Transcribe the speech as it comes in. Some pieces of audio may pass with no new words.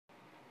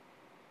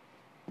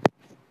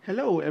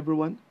Hello,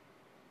 everyone.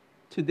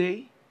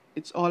 Today,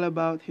 it's all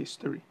about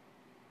history,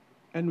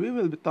 and we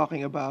will be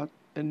talking about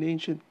an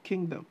ancient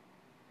kingdom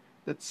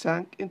that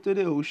sank into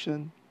the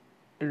ocean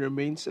and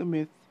remains a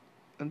myth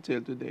until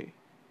today.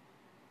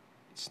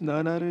 It's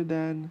none other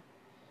than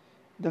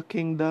the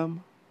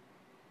kingdom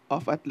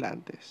of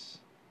Atlantis.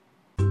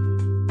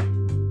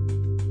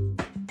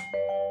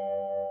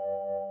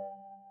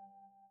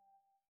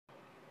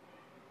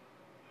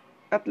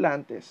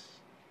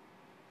 Atlantis,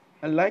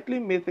 a likely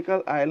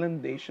mythical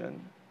island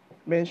nation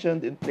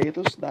mentioned in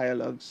Plato's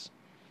dialogues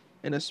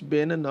and has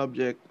been an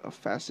object of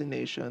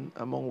fascination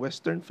among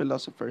Western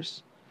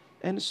philosophers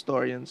and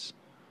historians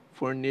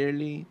for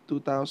nearly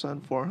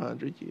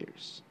 2,400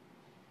 years.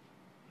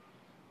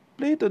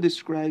 Plato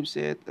describes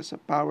it as a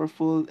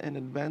powerful and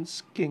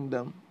advanced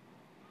kingdom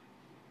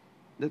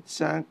that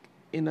sank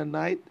in a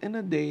night and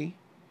a day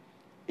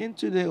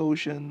into the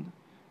ocean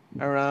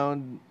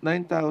around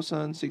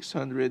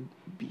 9600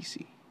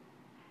 BC.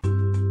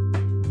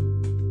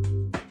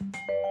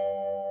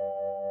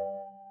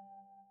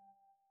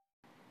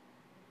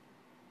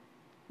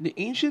 The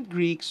ancient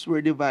Greeks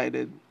were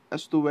divided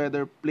as to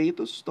whether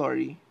Plato's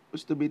story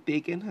was to be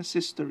taken as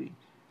history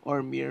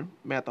or mere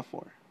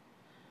metaphor.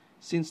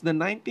 Since the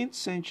 19th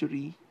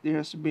century, there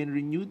has been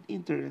renewed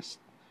interest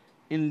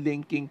in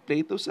linking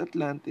Plato's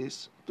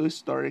Atlantis to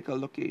historical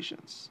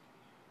locations,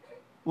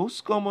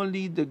 most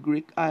commonly the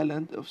Greek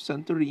island of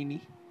Santorini,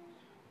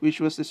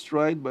 which was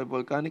destroyed by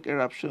volcanic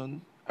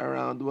eruption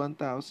around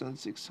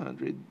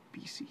 1600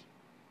 BC.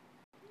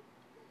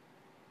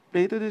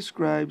 Plato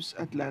describes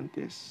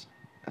Atlantis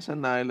as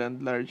an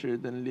island larger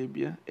than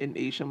Libya and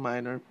Asia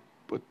Minor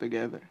put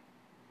together,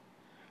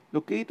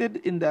 located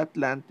in the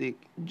Atlantic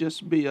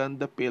just beyond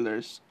the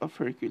Pillars of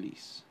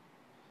Hercules,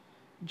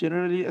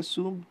 generally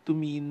assumed to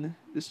mean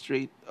the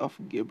Strait of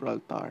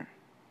Gibraltar.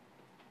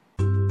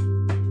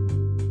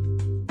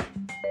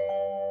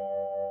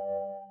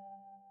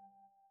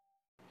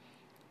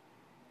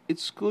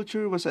 Its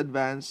culture was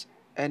advanced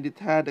and it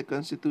had a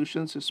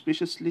constitution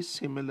suspiciously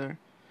similar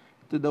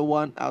to the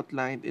one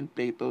outlined in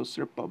Plato's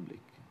Republic.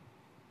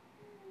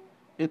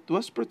 It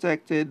was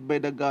protected by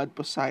the god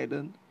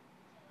Poseidon,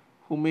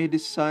 who made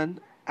his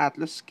son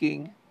Atlas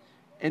king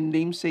and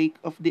namesake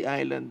of the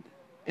island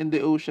and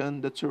the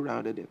ocean that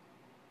surrounded it.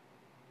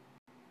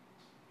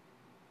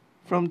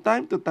 From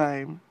time to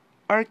time,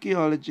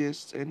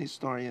 archaeologists and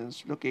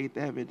historians locate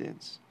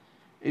evidence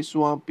a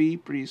swampy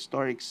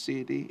prehistoric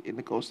city in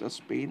the coastal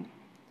Spain,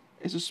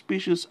 a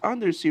suspicious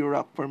undersea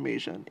rock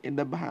formation in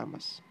the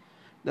Bahamas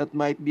that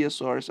might be a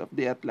source of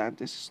the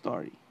Atlantis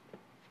story.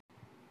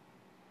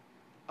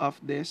 Of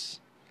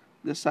this,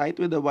 the site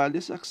with the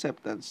wildest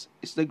acceptance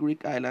is the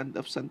Greek island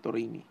of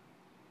Santorini,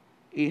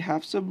 a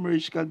half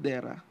submerged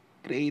caldera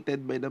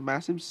created by the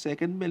massive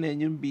 2nd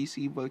millennium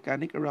BC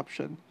volcanic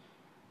eruption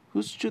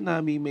whose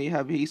tsunami may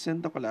have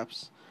hastened the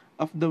collapse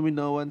of the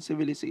Minoan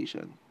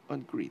civilization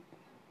on Crete.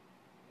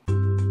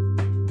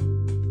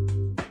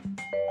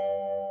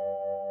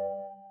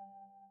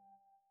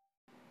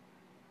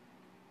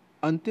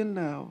 Until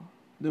now,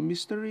 the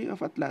mystery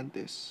of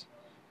Atlantis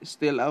is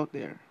still out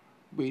there,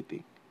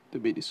 waiting to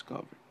be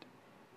discovered.